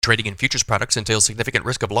Trading in futures products entails significant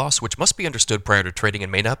risk of loss, which must be understood prior to trading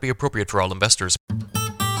and may not be appropriate for all investors.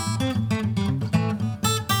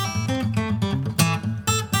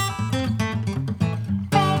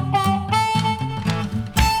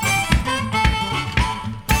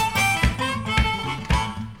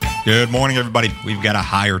 Good morning, everybody. We've got a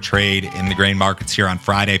higher trade in the grain markets here on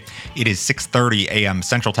Friday. It is 6:30 a.m.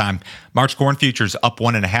 Central Time. March corn futures up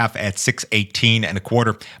 1.5 at 6.18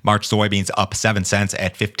 1/4. March soybeans up 7 cents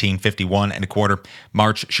at 15.51 1/4.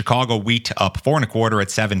 March Chicago wheat up 4 1/4 at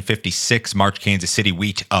 7.56. March Kansas City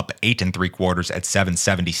wheat up 8 3/4 at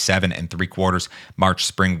 7.77 3/4. March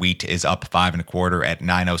spring wheat is up 5 1/4 at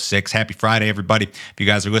 9.06. Happy Friday, everybody. If you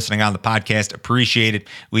guys are listening on the podcast, appreciate it.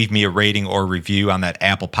 Leave me a rating or review on that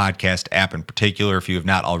Apple Podcast app in particular if you have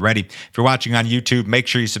not already. If you're watching on YouTube, make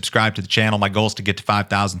sure you subscribe to the channel. My goal is to get to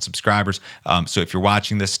 5,000 subscribers. So if you're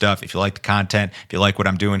watching this stuff, if you like the content, if you like what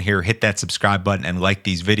I'm doing here, hit that subscribe button and like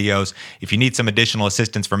these videos. If you need some additional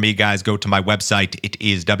assistance from me, guys, go to my website. It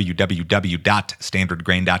is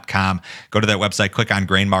www.standardgrain.com. Go to that website, click on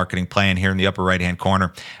Grain Marketing Plan here in the upper right-hand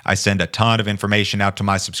corner. I send a ton of information out to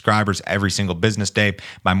my subscribers every single business day.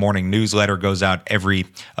 My morning newsletter goes out every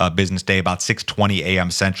business day about 6:20 a.m.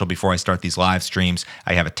 Central before I start these live streams.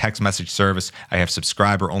 I have a text message service. I have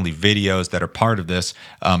subscriber-only videos that are part of this.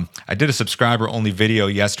 I did a subscriber-only video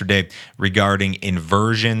yesterday regarding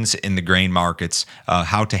inversions in the grain markets,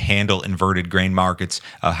 how to handle inverted grain markets,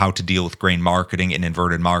 how to deal with grain marketing in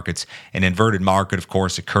inverted markets. An inverted market, of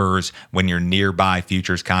course, occurs when your nearby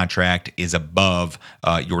futures contract is above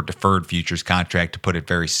your deferred futures contract, to put it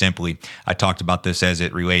very simply. I talked about this as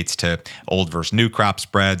it relates to old versus new crop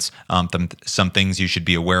spreads, some things you should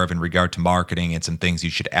be aware of in regard to marketing, and some things you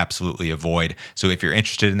should absolutely avoid. So if you're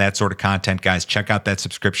interested in that sort of content, guys, check out that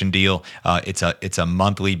subscription deal. It's a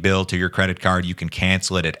monthly bill to your credit card. You can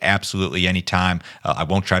cancel it at absolutely any time. I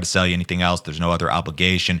won't try to sell you anything else. There's no other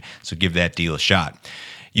obligation, so give that deal a shot.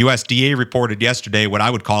 USDA reported yesterday what I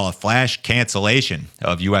would call a flash cancellation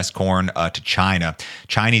of U.S. corn to China.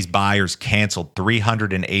 Chinese buyers canceled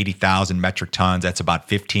 380,000 metric tons. That's about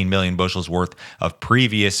 15 million bushels worth of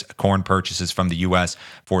previous corn purchases from the U.S.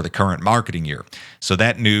 for the current marketing year. So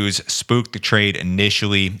that news spooked the trade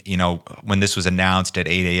initially. You know, when this was announced at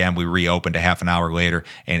 8 a.m., we reopened a half an hour later,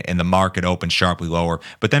 and the market opened sharply lower,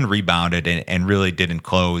 but then rebounded and really didn't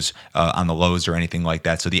close on the lows or anything like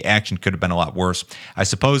that. So the action could have been a lot worse. I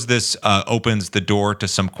suppose this opens the door to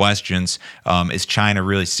some questions. Is China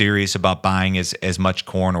really serious about buying as much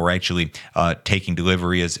corn, or actually taking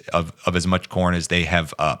delivery of as much corn as they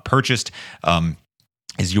have purchased?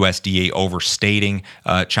 Is USDA overstating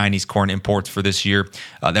Chinese corn imports for this year?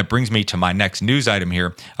 That brings me to my next news item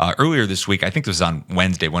here. Earlier this week, I think this was on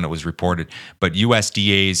Wednesday when it was reported, but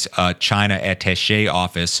USDA's China attaché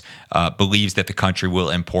office believes that the country will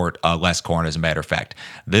import less corn, as a matter of fact.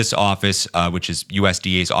 This office, which is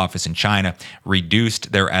USDA's office in China,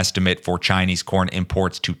 reduced their estimate for Chinese corn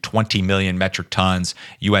imports to 20 million metric tons.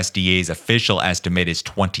 USDA's official estimate is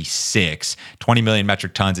 26. 20 million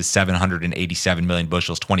metric tons is 787 million bushels.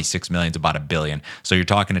 26 million is about $1 billion. So you're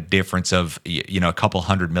talking a difference of, a couple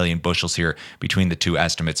 100 million bushels here between the two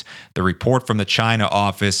estimates. The report from the China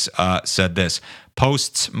office said this: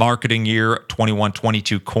 Post's marketing year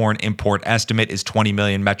 21-22 corn import estimate is 20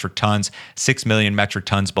 million metric tons, 6 million metric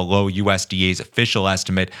tons below USDA's official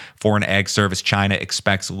estimate. Foreign Ag Service China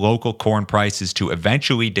expects local corn prices to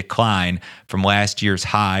eventually decline from last year's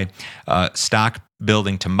high. Stock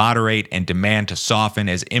building to moderate and demand to soften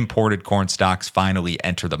as imported corn stocks finally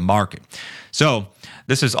enter the market. So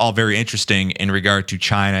this is all very interesting in regard to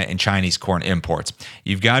China and Chinese corn imports.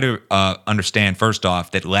 You've got to understand, first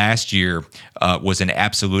off, that last year was an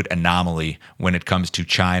absolute anomaly when it comes to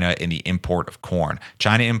China and the import of corn.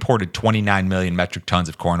 China imported 29 million metric tons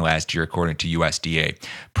of corn last year, according to USDA.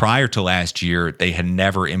 Prior to last year, they had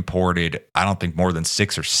never imported, I don't think, more than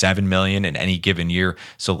 6 or 7 million in any given year.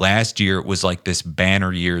 So last year was like this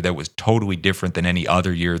banner year that was totally different than any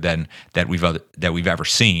other year that we've ever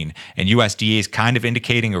seen. And USDA is kind of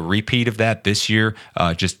indicating a repeat of that this year,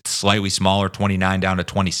 just slightly smaller, 29 down to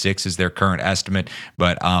 26 is their current estimate.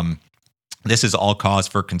 But this is all cause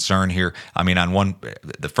for concern here. I mean,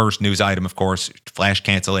 the first news item, of course, flash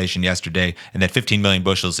cancellation yesterday, and that 15 million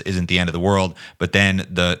bushels isn't the end of the world. But then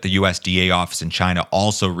the USDA office in China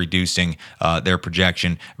also reducing their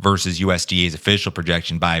projection versus USDA's official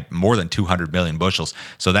projection by more than 200 million bushels.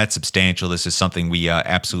 So that's substantial. This is something we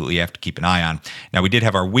absolutely have to keep an eye on. Now, we did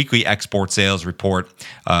have our weekly export sales report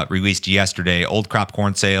released yesterday. Old crop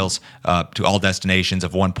corn sales to all destinations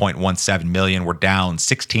of 1.17 million were down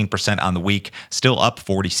 16% on the week, still up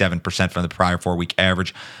 47% from the prior 4-week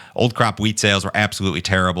average. Old crop wheat sales were absolutely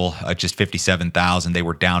terrible, just 57,000. They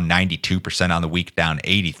were down 92% on the week, down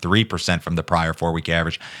 83% from the prior 4-week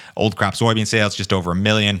average. Old crop soybean sales just over 1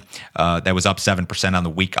 million. That was up 7% on the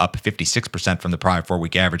week, up 56% from the prior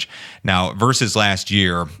 4-week average. Now, versus last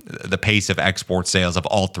year, the pace of export sales of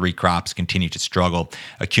all three crops continue to struggle.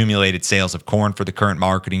 Accumulated sales of corn for the current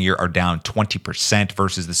marketing year are down 20%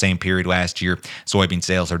 versus the same period last year. Soybean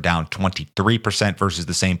sales are down 23% versus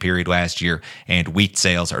the same period last year, and wheat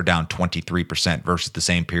sales are down 23% versus the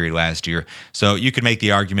same period last year. So you could make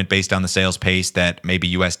the argument based on the sales pace that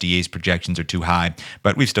maybe USDA's projections are too high,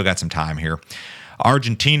 but we've still got some time here.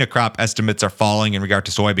 Argentina crop estimates are falling in regard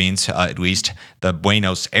to soybeans, at least. The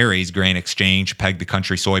Buenos Aires Grain Exchange pegged the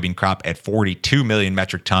country soybean crop at 42 million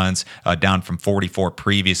metric tons, down from 44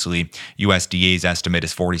 previously. USDA's estimate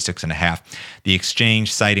is 46.5. The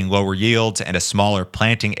exchange, citing lower yields and a smaller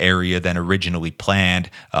planting area than originally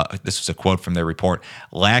planned, this was a quote from their report,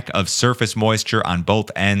 lack of surface moisture on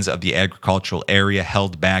both ends of the agricultural area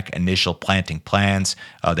held back initial planting plans.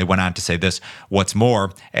 They went on to say this, what's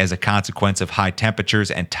more, as a consequence of high temperatures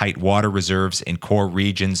and tight water reserves in core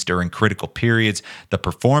regions during critical periods, the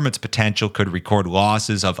performance potential could record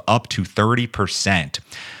losses of up to 30%.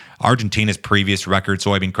 Argentina's previous record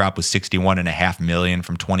soybean crop was 61.5 million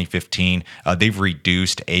from 2015. They've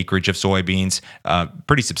reduced acreage of soybeans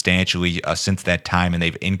pretty substantially since that time, and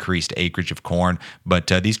they've increased acreage of corn. But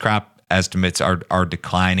these crop estimates are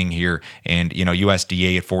declining here, and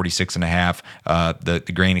USDA at 46.5,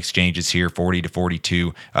 the grain exchanges here 40 to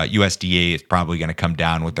 42. USDA is probably going to come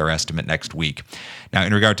down with their estimate next week. Now,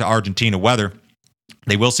 in regard to Argentina weather,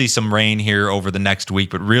 they will see some rain here over the next week,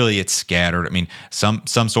 but really it's scattered. I mean, some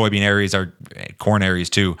soybean areas, corn areas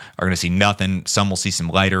too, are going to see nothing. Some will see some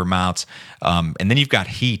lighter amounts. And then you've got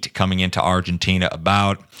heat coming into Argentina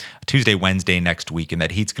about Tuesday, Wednesday next week, and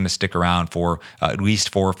that heat's going to stick around for at least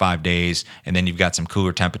 4 or 5 days. And then you've got some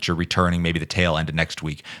cooler temperature returning maybe the tail end of next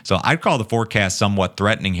week. So I'd call the forecast somewhat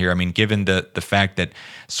threatening here. I mean, given the fact that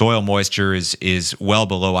soil moisture is well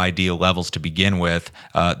below ideal levels to begin with,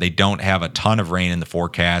 they don't have a ton of rain in the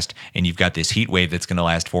forecast, and you've got this heat wave that's going to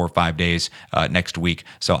last 4 or 5 days next week.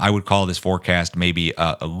 So I would call this forecast maybe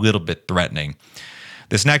a little bit threatening.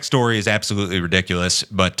 This next story is absolutely ridiculous,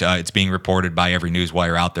 but it's being reported by every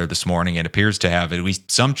newswire out there this morning and appears to have at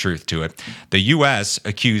least some truth to it. The U.S.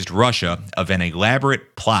 accused Russia of an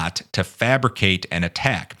elaborate plot to fabricate an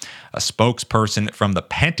attack. A spokesperson from the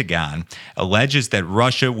Pentagon alleges that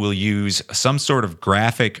Russia will use some sort of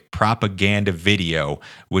graphic propaganda video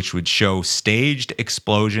which would show staged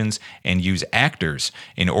explosions and use actors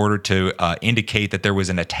in order to indicate that there was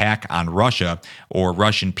an attack on Russia or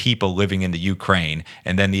Russian people living in the Ukraine.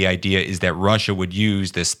 And then the idea is that Russia would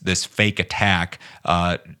use this fake attack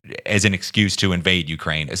as an excuse to invade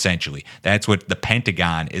Ukraine, essentially. That's what the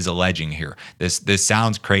Pentagon is alleging here. This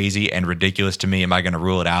sounds crazy and ridiculous to me. Am I going to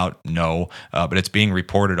rule it out? No, but it's being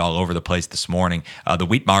reported all over the place this morning. The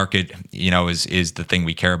wheat market, is the thing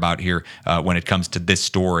we care about here when it comes to this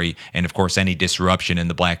story. And of course, any disruption in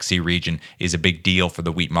the Black Sea region is a big deal for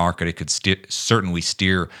the wheat market. It could certainly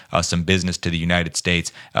steer some business to the United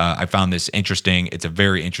States. I found this interesting. It's a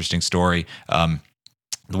very interesting story.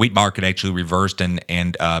 The wheat market actually reversed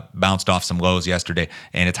and bounced off some lows yesterday,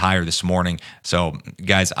 and it's higher this morning. So,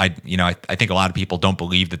 guys, I think a lot of people don't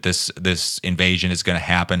believe that this invasion is going to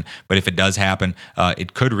happen. But if it does happen,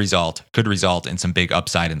 it could result in some big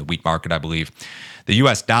upside in the wheat market, I believe. The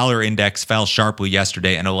U.S. dollar index fell sharply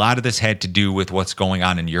yesterday, and a lot of this had to do with what's going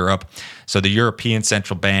on in Europe. So the European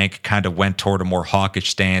Central Bank kind of went toward a more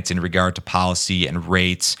hawkish stance in regard to policy and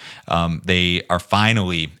rates. They are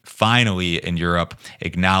finally in Europe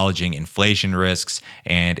acknowledging inflation risks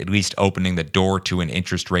and at least opening the door to an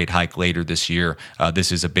interest rate hike later this year.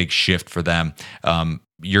 This is a big shift for them.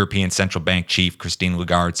 European Central Bank Chief Christine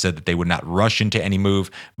Lagarde said that they would not rush into any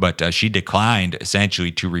move, but she declined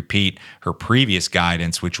essentially to repeat her previous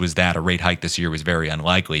guidance, which was that a rate hike this year was very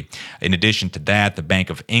unlikely. In addition to that, the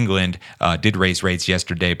Bank of England did raise rates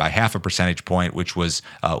yesterday by 0.5 percentage point, which was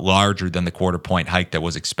larger than the 1/4 point hike that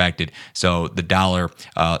was expected. So the dollar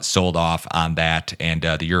sold off on that, and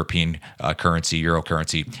the European euro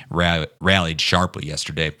currency, rallied sharply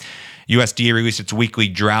yesterday. USDA released its weekly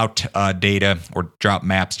drought data or drought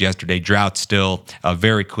maps yesterday. Drought still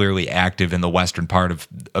very clearly active in the western part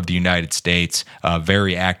of the United States,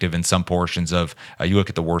 very active in some portions of, you look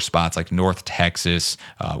at the worst spots like North Texas,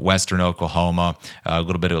 western Oklahoma, a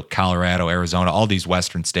little bit of Colorado, Arizona, all these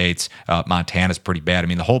western states. Montana's pretty bad. I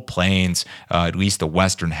mean, the whole plains, at least the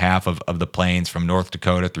western half of the plains from North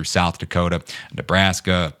Dakota through South Dakota,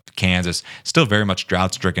 Nebraska, Kansas, still very much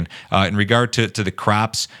drought stricken. In regard to the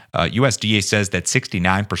crops, USDA says that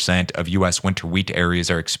 69% of U.S. winter wheat areas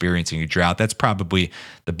are experiencing a drought. That's probably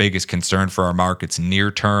the biggest concern for our markets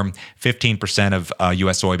near term. 15% of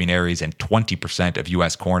U.S. soybean areas and 20% of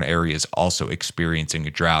U.S. corn areas also experiencing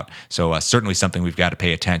a drought. So certainly something we've got to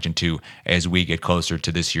pay attention to as we get closer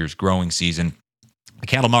to this year's growing season. The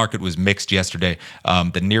cattle market was mixed yesterday.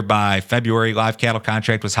 The nearby February live cattle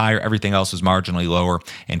contract was higher. Everything else was marginally lower,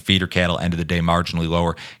 and feeder cattle ended the day marginally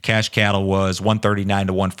lower. Cash cattle was $139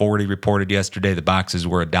 to $140 reported yesterday. The boxes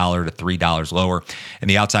were $1 to $3 lower. In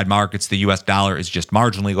the outside markets, the U.S. dollar is just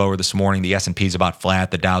marginally lower this morning. The S&P is about flat.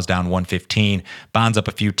 The Dow's down 115. Bonds up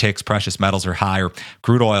a few ticks. Precious metals are higher.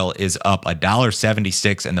 Crude oil is up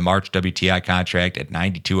 $1.76, and the March WTI contract at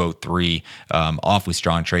 92.03. Awfully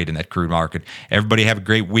strong trade in that crude market. Everybody have a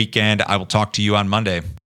great weekend. I will talk to you on Monday.